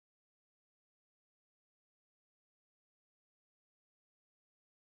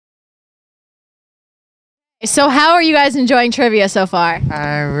So how are you guys enjoying trivia so far?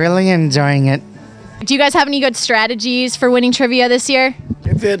 Really enjoying it. Do you guys have any good strategies for winning trivia this year?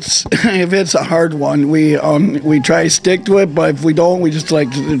 If it's a hard one, we try to stick to it. But if we don't, we just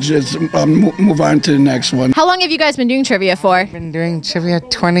move on to the next one. How long have you guys been doing trivia for? Been doing trivia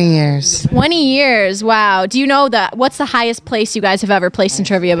 20 years. 20 years. Wow. Do you know what's the highest place you guys have ever placed in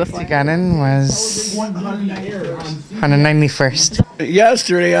trivia before? Got in was 191st.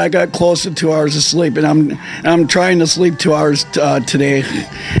 Yesterday, I got close to 2 hours of sleep, and I'm trying to sleep 2 hours today.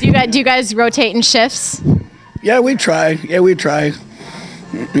 Do you guys rotate in shifts? Yeah, we try.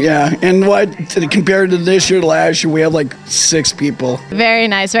 Yeah, and compared to this year, last year, we have like 6 people. Very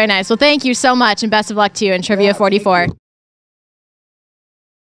nice, very nice. Well, thank you so much, and best of luck to you in Trivia 44.